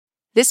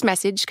This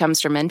message comes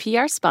from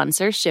NPR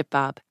sponsor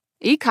ShipBob.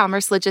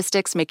 E-commerce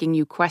logistics making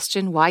you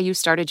question why you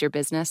started your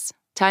business?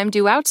 Time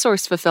to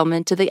outsource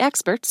fulfillment to the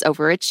experts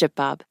over at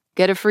ShipBob.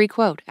 Get a free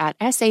quote at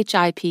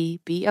shipbob.com.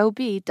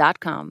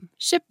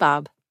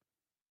 ShipBob.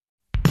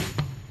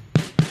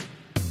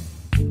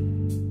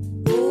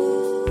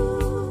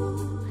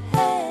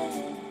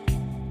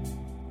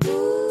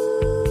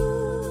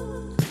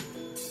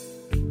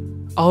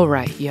 All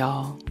right,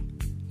 y'all.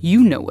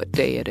 You know what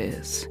day it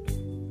is.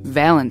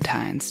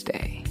 Valentine's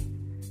Day.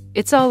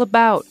 It's all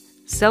about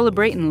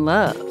celebrating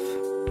love.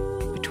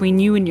 Between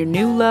you and your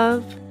new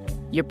love,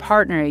 your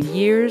partner of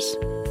years,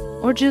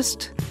 or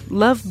just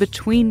love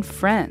between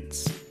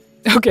friends.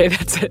 Okay,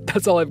 that's it.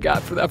 That's all I've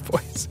got for that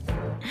voice.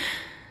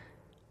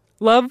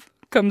 Love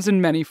comes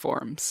in many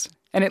forms.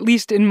 And at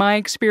least in my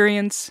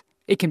experience,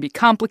 it can be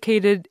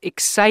complicated,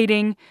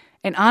 exciting,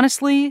 and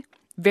honestly,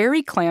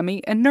 very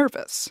clammy and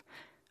nervous.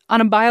 On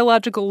a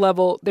biological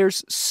level,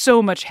 there's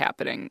so much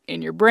happening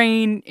in your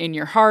brain, in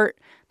your heart,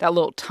 that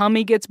little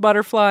tummy gets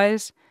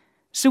butterflies.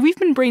 So we've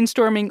been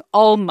brainstorming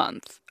all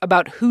month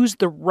about who's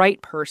the right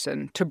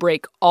person to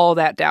break all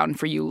that down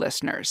for you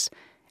listeners.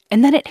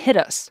 And then it hit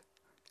us.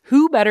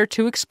 Who better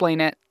to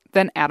explain it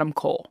than Adam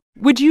Cole?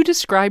 Would you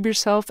describe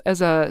yourself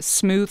as a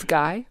smooth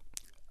guy?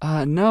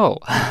 No.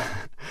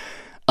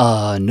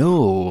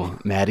 No,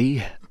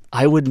 Maddie.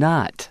 I would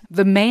not.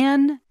 The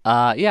man?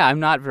 Yeah, I'm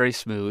not very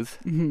smooth.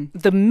 Mm-hmm.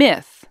 The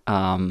myth?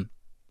 In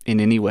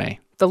any way.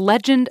 The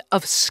legend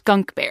of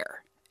Skunk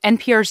Bear,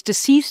 NPR's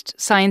deceased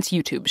science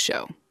YouTube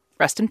show.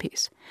 Rest in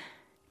peace.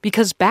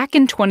 Because back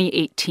in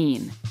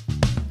 2018,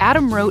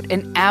 Adam wrote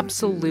an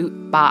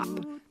absolute bop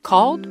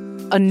called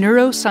A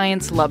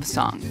Neuroscience Love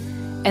Song,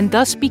 and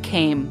thus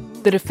became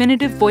the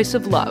definitive voice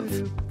of love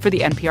for the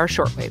NPR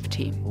shortwave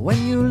team.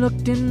 When you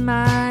looked in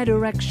my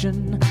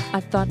direction, I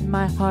thought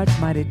my heart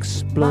might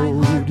explode.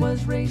 My heart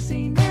was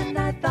racing and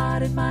I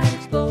thought it might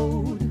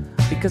explode.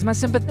 Because my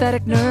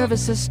sympathetic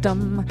nervous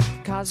system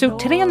caused. So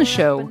today on the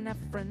show,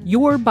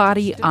 Your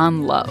Body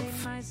on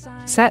Love,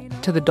 set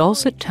to the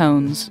dulcet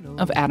tones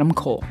of Adam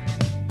Cole.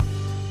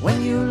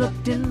 When you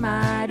looked in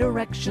my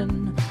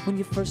direction, when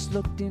you first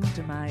looked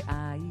into my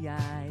eyes.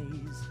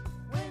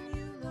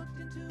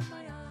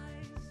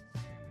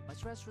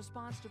 Stress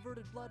response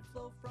diverted blood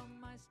flow from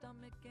my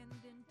stomach and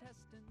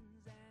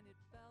intestines, and it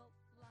felt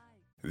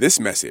like... This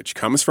message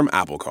comes from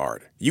Apple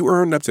Card. You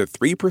earn up to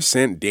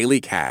 3%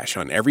 daily cash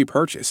on every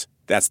purchase.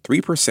 That's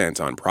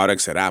 3% on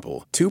products at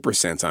Apple,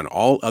 2% on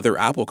all other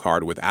Apple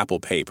Card with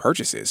Apple Pay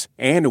purchases,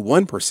 and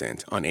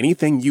 1% on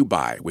anything you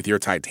buy with your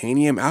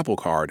titanium Apple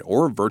Card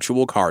or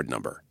virtual card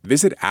number.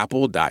 Visit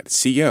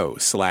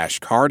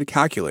apple.co/card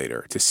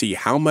calculator to see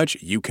how much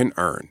you can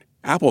earn.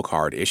 Apple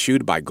Card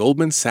issued by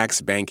Goldman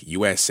Sachs Bank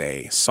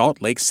USA,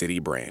 Salt Lake City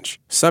branch.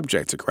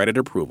 Subject to credit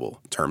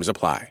approval. Terms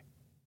apply.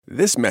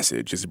 This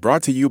message is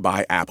brought to you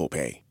by Apple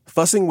Pay.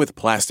 Fussing with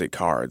plastic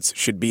cards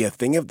should be a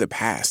thing of the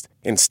past.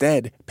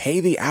 Instead, pay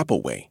the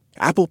Apple way.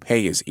 Apple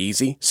Pay is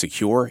easy,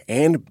 secure,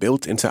 and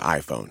built into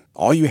iPhone.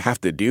 All you have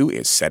to do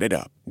is set it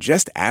up.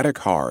 Just add a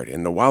card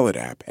in the Wallet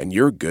app and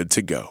you're good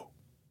to go.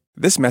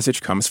 This message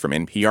comes from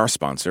NPR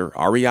sponsor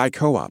REI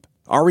Co-op.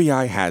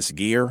 REI has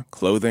gear,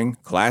 clothing,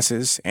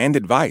 classes, and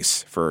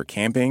advice for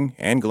camping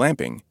and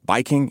glamping,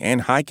 biking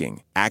and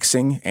hiking,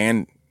 axing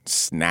and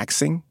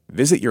snacksing.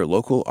 Visit your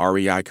local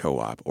REI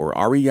Co-op or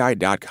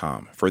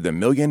rei.com for the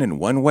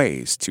 1,000,001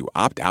 ways to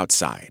opt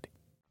outside.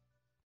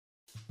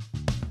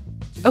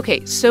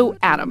 Okay, so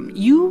Adam,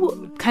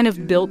 you kind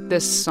of built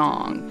this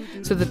song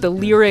so that the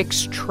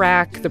lyrics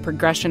track the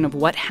progression of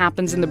what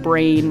happens in the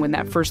brain when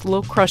that first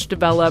little crush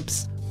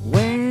develops.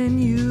 When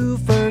you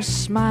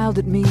first smiled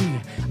at me,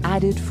 I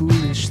did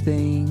foolish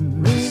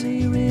things.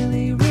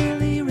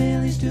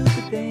 Really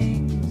stupid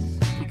things.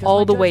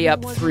 All the way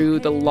up through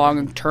the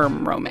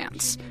long-term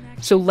romance.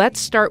 So let's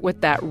start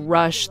with that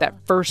rush, that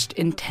first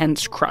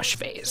intense crush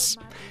phase.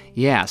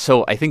 Yeah,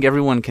 so I think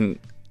everyone can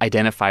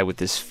identify with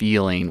this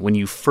feeling when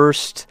you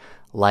first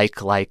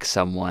like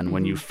someone,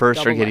 when you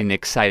first are getting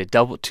excited,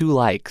 two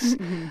likes.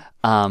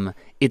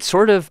 It's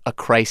sort of a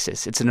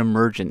crisis. It's an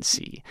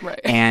emergency.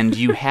 Right. And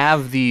you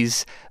have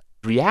these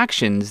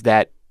reactions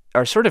that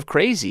are sort of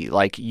crazy.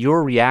 Like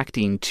you're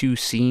reacting to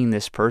seeing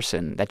this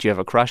person that you have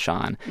a crush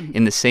on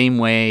in the same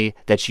way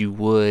that you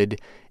would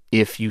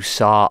if you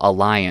saw a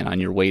lion on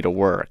your way to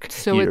work.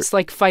 So it's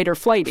like fight or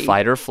flighty.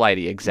 Fight or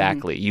flighty,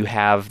 exactly. You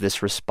have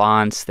this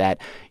response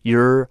that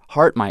your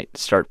heart might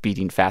start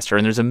beating faster.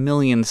 And there's a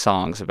million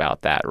songs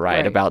about that,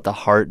 right? About the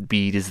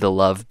heartbeat is the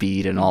love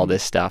beat and all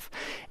this stuff.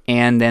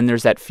 And then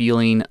there's that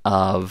feeling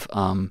of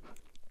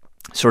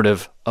sort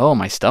of, oh,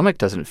 my stomach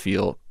doesn't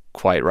feel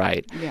quite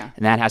right. Yeah.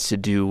 And that has to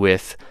do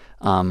with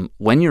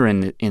when you're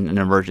in an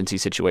emergency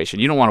situation,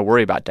 you don't want to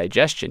worry about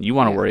digestion. You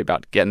want to worry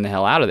about getting the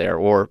hell out of there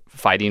or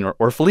fighting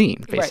or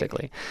fleeing,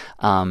 basically.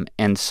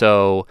 And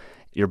so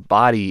your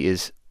body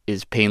is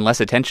paying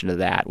less attention to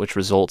that, which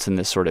results in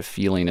this sort of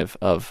feeling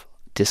of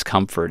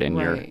discomfort in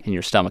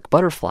your stomach.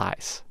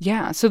 Butterflies.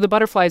 Yeah, so the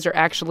butterflies are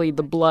actually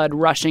the blood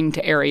rushing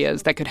to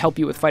areas that could help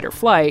you with fight or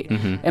flight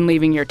and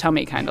leaving your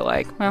tummy kind of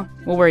like, well,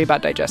 we'll worry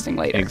about digesting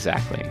later.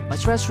 Exactly. My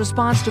stress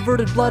response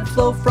diverted blood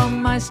flow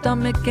from my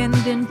stomach and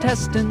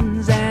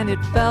intestines, and it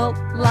felt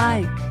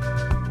like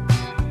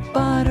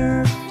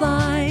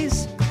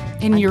butterflies.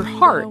 And your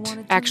heart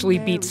actually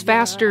beats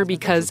faster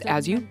because,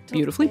 as you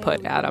beautifully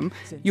put, Adam,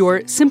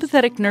 your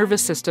sympathetic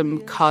nervous system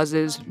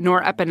causes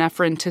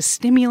norepinephrine to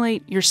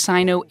stimulate your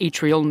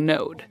sinoatrial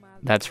node.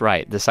 That's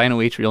right. The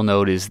sinoatrial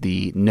node is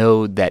the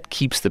node that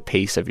keeps the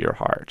pace of your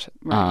heart.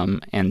 Right.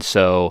 And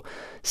so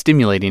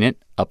stimulating it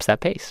ups that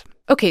pace.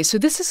 Okay, so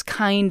this is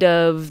kind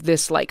of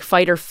this like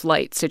fight or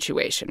flight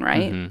situation,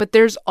 right? But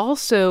there's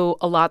also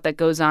a lot that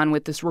goes on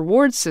with this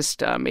reward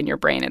system in your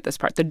brain at this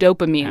part, the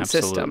dopamine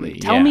system.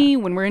 Tell me,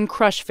 when we're in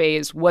crush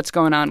phase, what's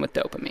going on with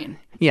dopamine?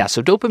 Yeah,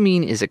 so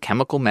dopamine is a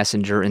chemical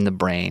messenger in the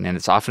brain, and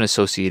it's often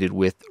associated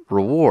with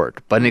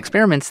reward. But in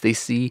experiments, they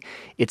see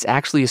it's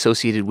actually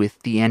associated with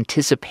the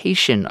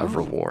anticipation of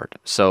reward.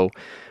 So,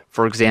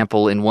 for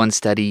example, in one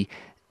study,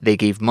 they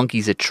gave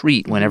monkeys a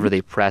treat whenever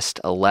they pressed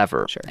a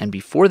lever. Sure. And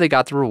before they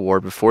got the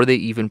reward, before they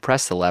even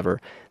pressed the lever,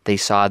 they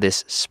saw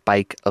this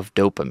spike of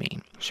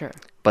dopamine. Sure.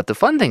 But the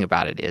fun thing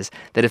about it is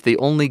that if they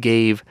only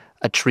gave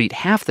a treat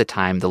half the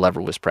time the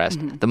lever was pressed,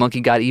 the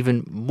monkey got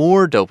even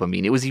more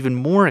dopamine. It was even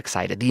more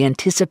excited. The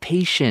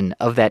anticipation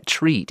of that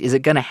treat. Is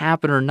it going to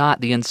happen or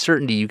not? The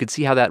uncertainty. You could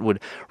see how that would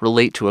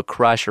relate to a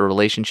crush or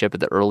relationship at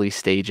the early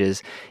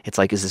stages. It's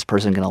like, is this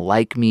person going to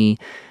like me?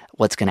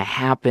 What's going to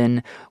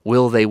happen?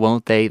 Will they,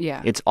 won't they?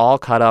 Yeah. It's all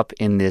caught up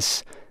in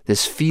this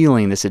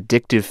feeling, this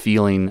addictive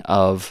feeling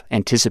of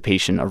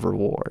anticipation of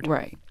reward.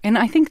 Right. And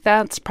I think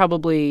that's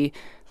probably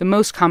the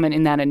most common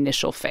in that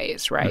initial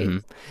phase, right?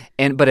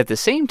 But at the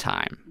same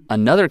time,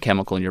 another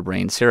chemical in your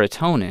brain,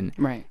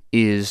 serotonin,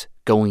 is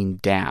going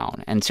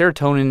down. And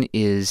serotonin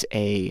is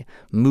a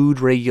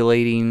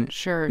mood-regulating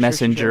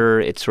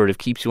messenger. It sort of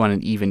keeps you on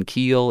an even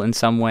keel in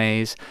some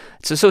ways.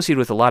 It's associated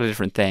with a lot of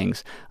different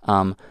things.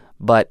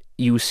 But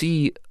you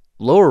see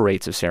lower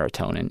rates of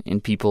serotonin in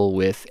people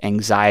with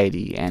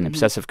anxiety and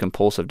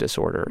obsessive-compulsive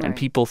disorder. And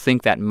people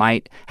think that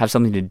might have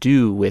something to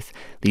do with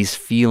these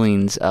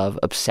feelings of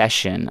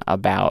obsession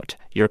about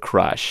your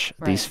crush,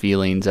 these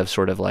feelings of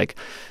sort of like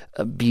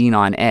being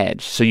on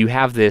edge. So you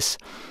have this,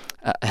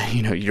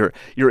 you're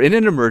in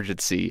an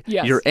emergency.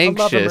 Yes, you're anxious.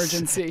 a love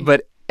emergency.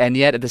 And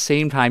yet at the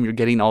same time, you're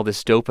getting all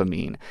this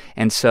dopamine.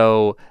 And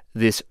so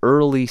this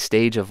early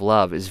stage of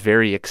love is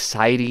very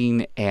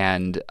exciting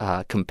and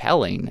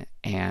compelling.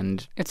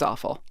 And it's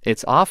awful.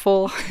 It's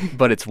awful,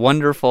 but it's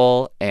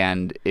wonderful,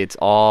 and it's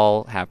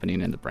all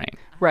happening in the brain.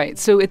 Right.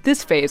 So at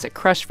this phase, at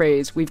crush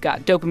phase, we've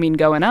got dopamine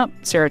going up,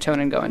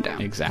 serotonin going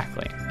down.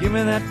 Exactly. Give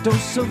me that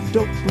dose of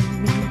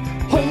dopamine.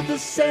 Hold the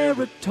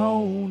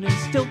serotonin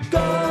still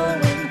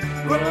going,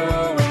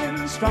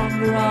 growing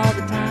stronger all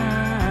the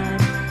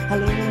time. I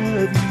love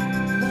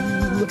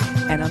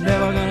you, and I'm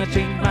never gonna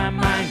change my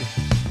mind.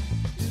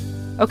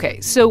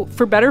 Okay, so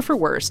for better, for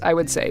worse, I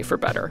would say for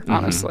better,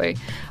 honestly.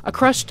 A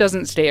crush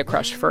doesn't stay a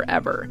crush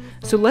forever.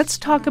 So let's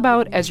talk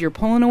about as you're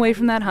pulling away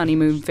from that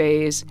honeymoon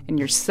phase and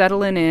you're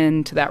settling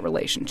into that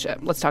relationship.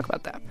 Let's talk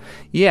about that.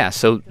 Yeah,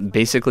 so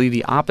basically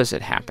the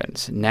opposite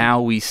happens. Now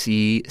we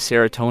see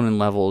serotonin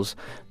levels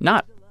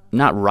not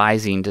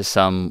rising to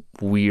some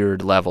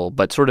weird level,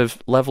 but sort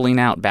of leveling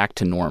out back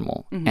to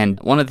normal. And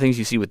one of the things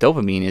you see with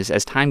dopamine is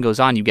as time goes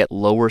on, you get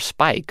lower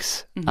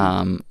spikes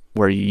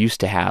where you used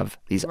to have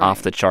these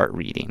off-the-chart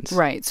readings.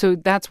 Right. So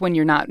that's when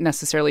you're not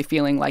necessarily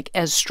feeling like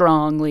as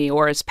strongly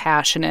or as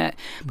passionate,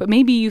 but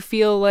maybe you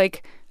feel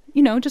like,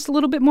 just a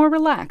little bit more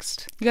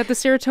relaxed. You got the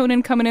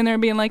serotonin coming in there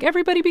and being like,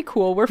 everybody be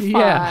cool, we're fine.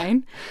 Yeah.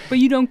 But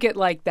you don't get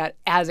like that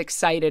as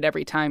excited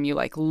every time you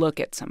like look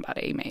at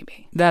somebody,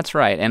 maybe. That's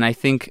right. And I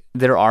think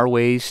there are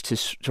ways to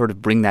sort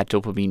of bring that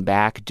dopamine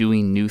back.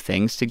 Doing new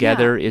things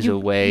together is a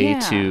way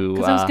to...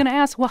 Because I was going to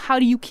ask, well, how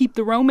do you keep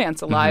the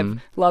romance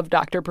alive? Love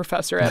Dr.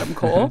 Professor Adam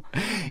Cole.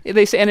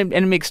 They say, and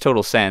it makes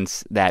total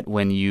sense that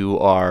when you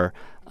are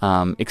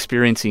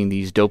experiencing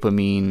these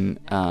dopamine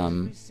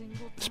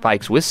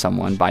spikes with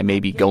someone by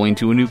maybe going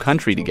to a new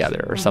country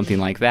together or something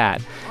like that,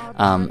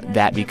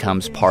 that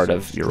becomes part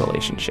of your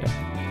relationship.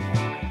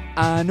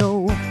 I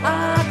know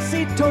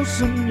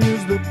oxytocin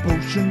is the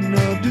potion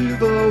of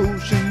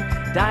devotion.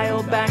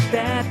 Dial back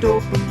that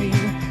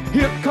dopamine.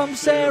 Here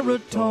comes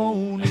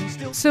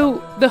serotonin.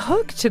 So the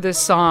hook to this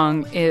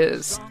song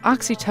is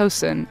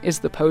oxytocin is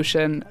the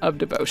potion of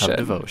devotion.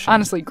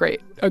 Honestly,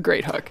 a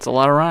great hook. It's a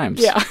lot of rhymes.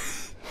 Yeah.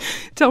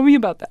 Tell me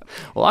about that.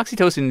 Well,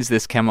 oxytocin is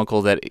this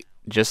chemical that,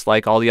 just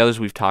like all the others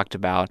we've talked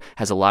about,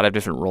 has a lot of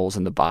different roles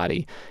in the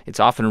body. It's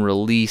often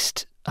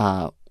released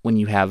when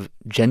you have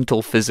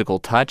gentle physical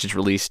touch. It's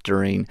released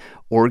during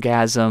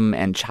orgasm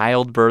and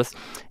childbirth.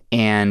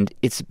 And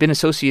it's been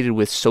associated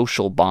with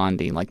social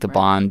bonding, like the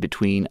bond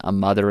between a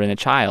mother and a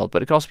child.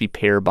 But it could also be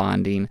pair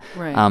bonding,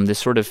 this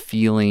sort of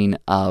feeling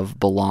of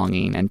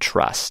belonging and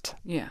trust.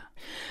 Yeah.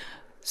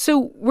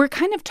 So we're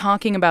kind of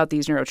talking about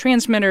these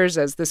neurotransmitters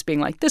as this being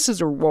like, this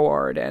is a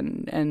reward,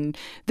 and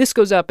this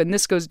goes up and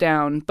this goes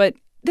down. But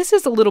this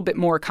is a little bit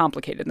more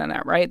complicated than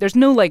that, right? There's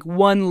no like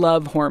one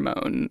love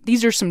hormone.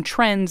 These are some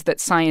trends that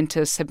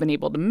scientists have been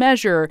able to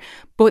measure,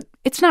 but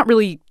it's not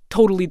really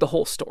totally the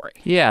whole story.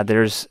 Yeah,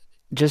 there's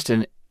just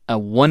a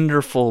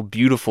wonderful,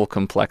 beautiful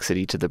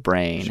complexity to the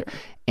brain. Sure.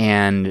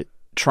 And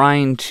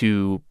trying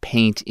to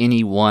paint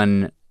any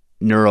one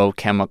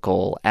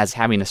neurochemical as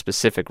having a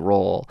specific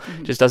role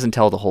just doesn't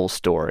tell the whole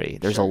story.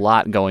 There's a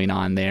lot going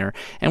on there.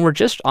 And we're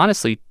just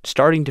honestly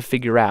starting to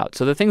figure out.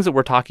 So the things that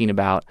we're talking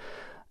about,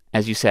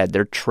 as you said,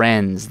 they're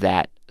trends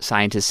that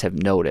scientists have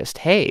noticed.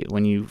 Hey,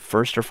 when you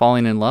first are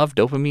falling in love,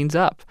 dopamine's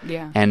up.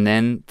 Yeah. And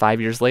then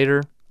 5 years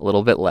later, a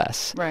little bit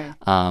less. Right.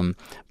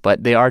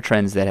 But they are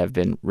trends that have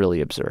been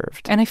really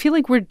observed. And I feel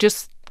like we're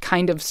just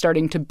kind of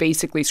starting to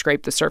basically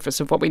scrape the surface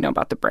of what we know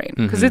about the brain.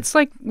 Because it's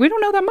like, we don't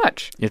know that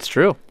much. It's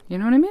true. You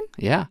know what I mean?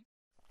 Yeah.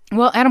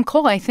 Well, Adam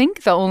Cole, I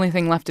think the only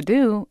thing left to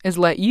do is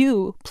let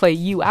you play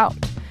you out.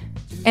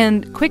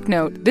 And quick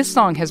note, this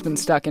song has been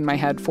stuck in my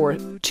head for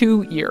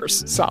 2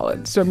 years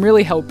solid. So I'm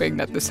really hoping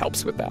that this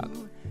helps with that.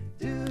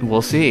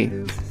 We'll see.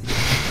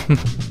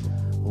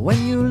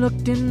 When you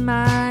looked in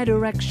my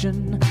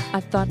direction,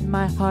 I thought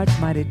my heart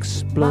might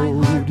explode.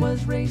 My heart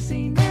was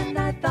racing and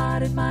I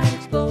thought it might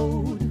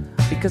explode.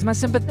 Because my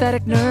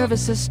sympathetic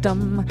nervous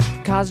system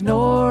caused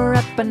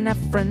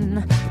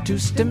norepinephrine to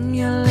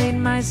stimulate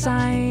my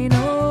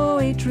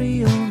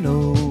sinoatrial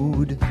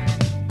node.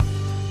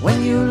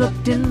 When you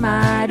looked in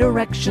my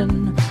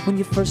direction, when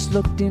you first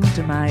looked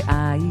into my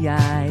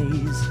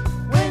eyes,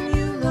 when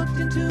you looked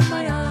into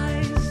my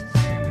eyes,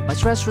 my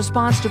stress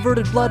response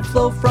diverted blood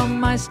flow from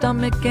my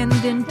stomach and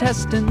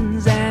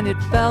intestines, and it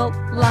felt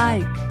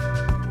like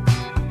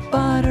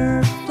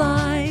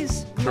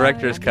butterflies.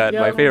 Director's cut.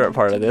 My favorite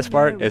part of this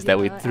part is that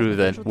we threw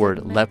the word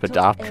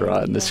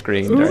Lepidoptera on the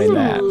screen during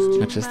that,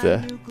 which is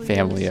the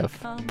family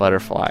of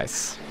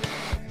butterflies.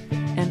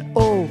 And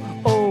oh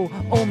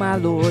my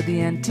lord,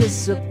 the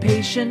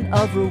anticipation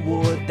of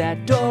reward,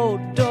 that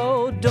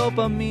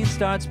dopamine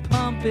starts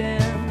pumping.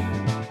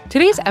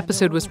 Today's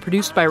episode was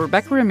produced by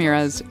Rebecca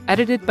Ramirez,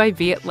 edited by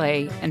Viet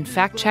Le, and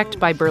fact-checked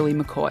by Burley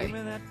McCoy.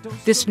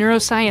 This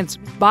neuroscience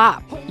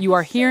bop you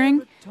are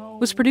hearing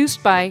was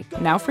produced by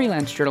now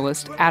freelance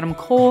journalist Adam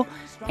Cole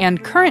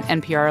and current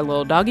NPR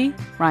Little Doggy,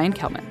 Ryan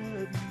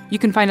Kellman. You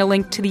can find a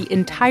link to the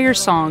entire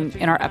song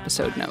in our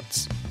episode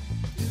notes.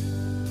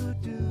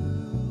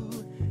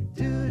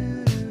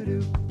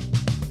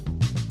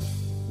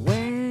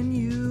 When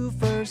you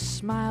first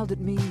smiled at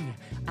me,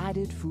 I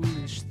did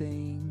foolish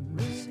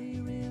things.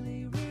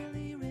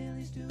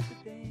 Really stupid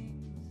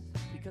things.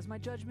 Because my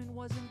judgment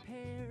was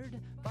impaired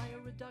by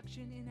a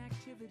reduction in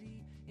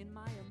activity in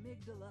my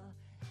amygdala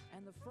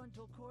and the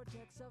frontal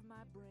cortex of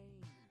my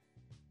brain.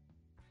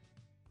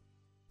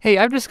 Hey,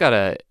 I've just got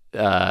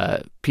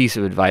a piece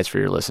of advice for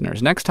your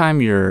listeners. Next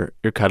time you're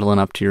cuddling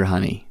up to your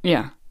honey,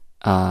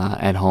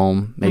 at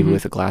home, maybe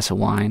with a glass of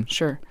wine,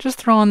 Sure. just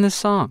throw on this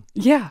song.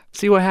 Yeah.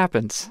 See what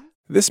happens.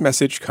 This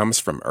message comes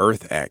from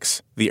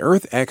EarthX. The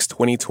EarthX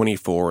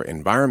 2024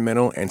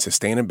 Environmental and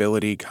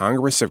Sustainability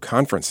Congress of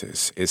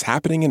Conferences is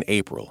happening in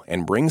April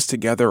and brings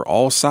together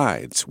all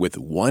sides with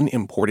one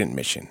important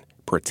mission: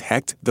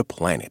 protect the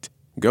planet.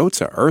 Go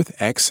to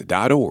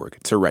earthx.org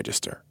to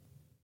register.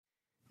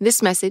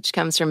 This message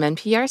comes from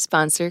NPR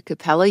sponsor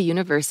Capella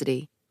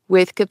University.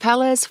 With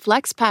Capella's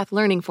FlexPath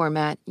learning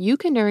format, you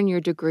can earn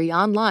your degree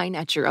online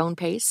at your own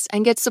pace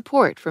and get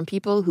support from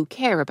people who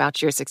care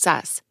about your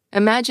success.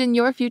 Imagine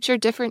your future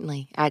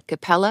differently at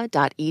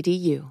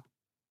capella.edu.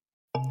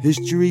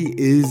 History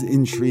is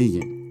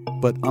intriguing,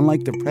 but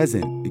unlike the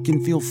present, it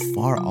can feel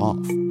far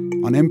off.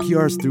 On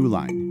NPR's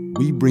Throughline,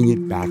 we bring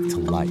it back to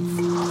life.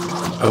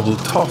 I will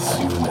toss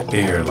you in the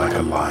air like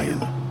a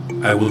lion.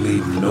 I will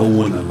leave no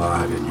one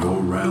alive in your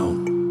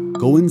realm.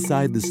 Go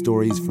inside the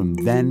stories from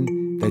then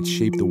that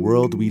shape the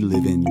world we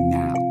live in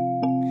now.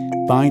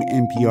 Find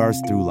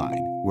NPR's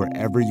Throughline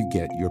wherever you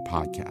get your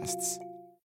podcasts.